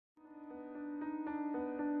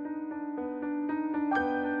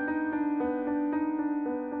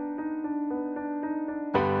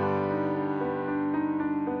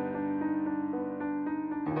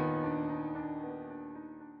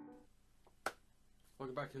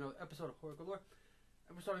welcome back to another episode of Horror Galore.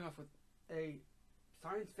 And we're starting off with a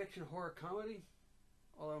science fiction horror comedy.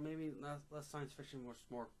 Although maybe less science fiction,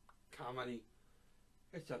 more comedy.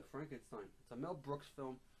 It's Young Frankenstein. It's a Mel Brooks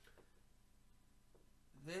film.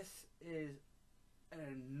 This is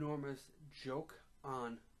an enormous joke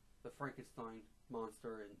on the Frankenstein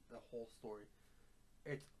monster and the whole story.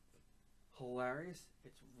 It's hilarious.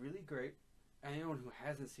 It's really great. Anyone who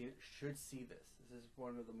hasn't seen it should see this. This is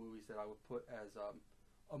one of the movies that I would put as a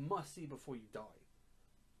must-see before you die.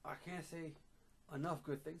 I can't say enough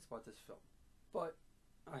good things about this film. But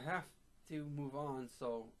I have to move on,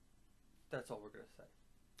 so that's all we're going to say.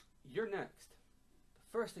 You're next.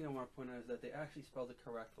 The first thing I want to point out is that they actually spelled it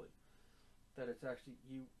correctly. That it's actually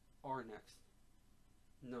you are next.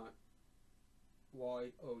 Not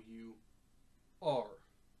Y-O-U-R.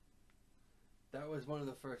 That was one of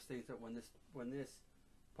the first things that when this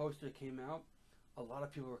poster came out, a lot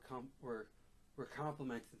of people were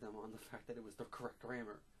complimenting them on the fact that it was the correct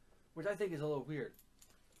grammar, which I think is a little weird.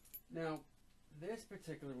 Now, this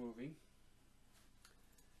particular movie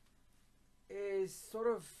is sort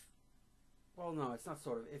of, well, no, it's not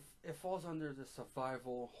sort of. It falls under the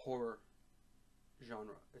survival horror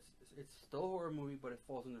genre. It's still a horror movie, but it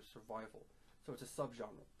falls under survival, so it's a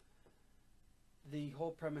subgenre. The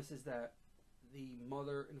whole premise is that the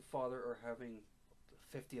mother and father are having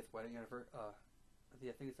 50th wedding anniversary.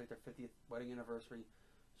 I think it's like their 50th wedding anniversary.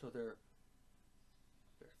 So their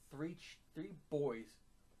three boys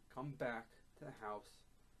come back to the house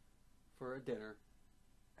for a dinner,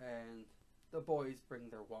 and the boys bring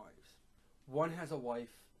their wives. One has a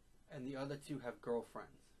wife, and the other two have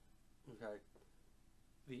girlfriends. Okay.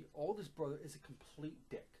 The oldest brother is a complete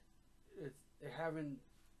dick. They haven't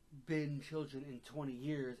been children in 20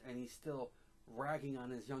 years, and he's still ragging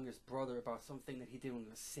on his youngest brother about something that he did when he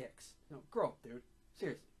was 6. You know, grow up, dude.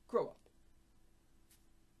 Seriously, grow up.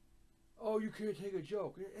 Oh, you can't take a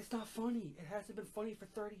joke. It's not funny. It hasn't been funny for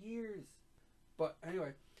 30 years. But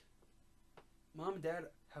anyway, mom and dad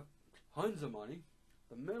have tons of money.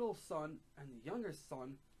 The middle son and the youngest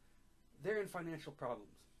son, they're in financial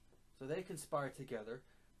problems. So they conspire together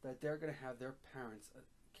that they're going to have their parents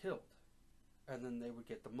killed. And then they would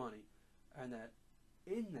get the money. And that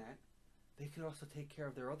in that, they could also take care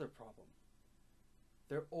of their other problem.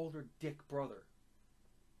 Their older dick brother.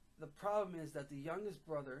 The problem is that the youngest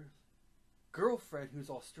brother's girlfriend, who's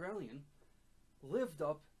Australian, lived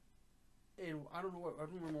up in, I don't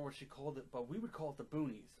remember what she called it, but we would call it the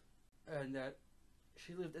boonies. And that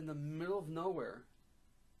she lived in the middle of nowhere,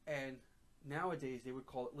 and nowadays they would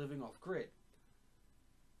call it living off grid.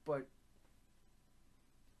 But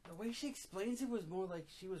the way she explains it was more like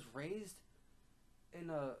she was raised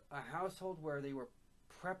in a household where they were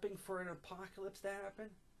prepping for an apocalypse to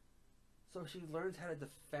happen. So she learns how to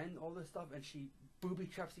defend all this stuff, and she booby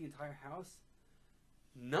traps the entire house.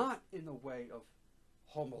 Not in the way of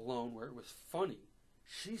Home Alone, where it was funny.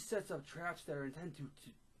 She sets up traps that are intended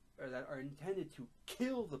to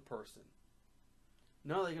kill the person.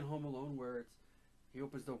 Not like in Home Alone, where he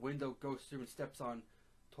opens the window, goes through, and steps on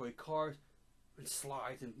toy cars, and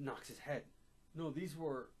slides and knocks his head. No, these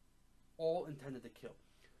were all intended to kill.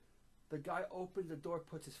 The guy opens the door,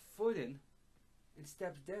 puts his foot in, and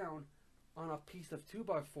steps down on a piece of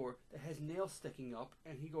 2x4 that has nails sticking up,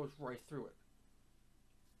 and he goes right through it.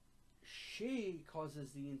 She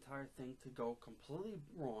causes the entire thing to go completely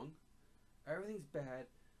wrong. Everything's bad.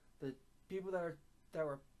 The people that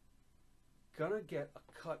were gonna get a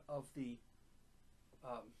cut of the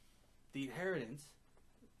inheritance,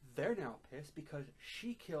 they're now pissed because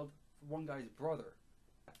she killed one guy's brother.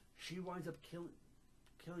 She winds up killing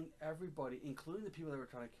everybody, including the people that were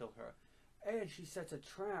trying to kill her. And she sets a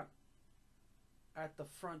trap at the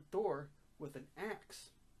front door with an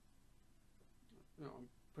axe. You know, I'm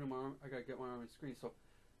putting my arm, I gotta get my arm on the screen. So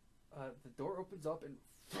the door opens up, and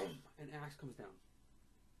an axe comes down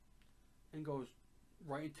and goes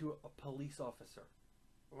right into a police officer.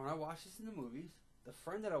 When I watched this in the movies, the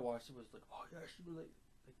friend that I watched it was like, oh yeah,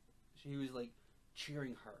 she was like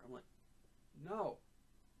cheering her. I'm like, no.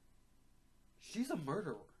 She's a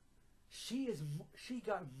murderer. She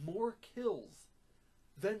got more kills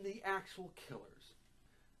than the actual killers.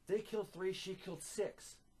 They killed 3, she killed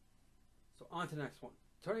 6. So on to the next one.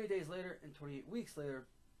 28 days later and 28 weeks later,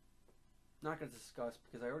 not going to discuss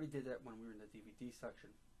because I already did that when we were in the DVD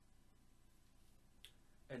section.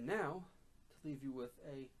 And now, to leave you with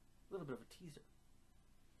a little bit of a teaser.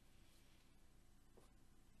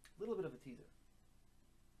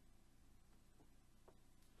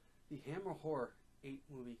 The Hammer Horror 8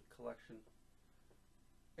 movie collection,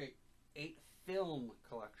 8 film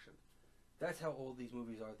collection. That's how old these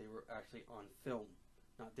movies are. They were actually on film.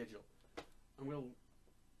 not digital. I'm going to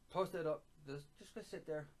post it up. Just going to sit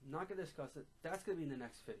there. I'm not going to discuss it. That's going to be in the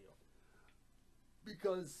next video.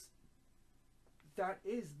 Because that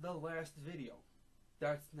is the last video.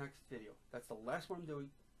 That's next video. That's the last one I'm doing.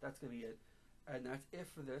 That's going to be it. And that's it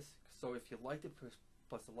for this. So if you liked it,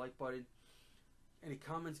 press the like button. Any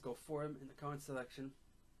comments, go for them in the comment section.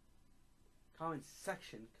 Comment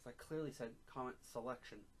section, because I clearly said comment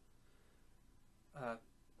selection.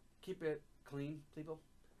 Keep it clean, people.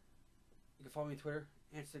 You can follow me on Twitter,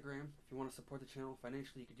 Instagram. If you want to support the channel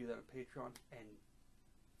financially, you can do that on Patreon. And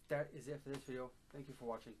that is it for this video. Thank you for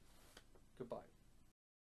watching. Goodbye.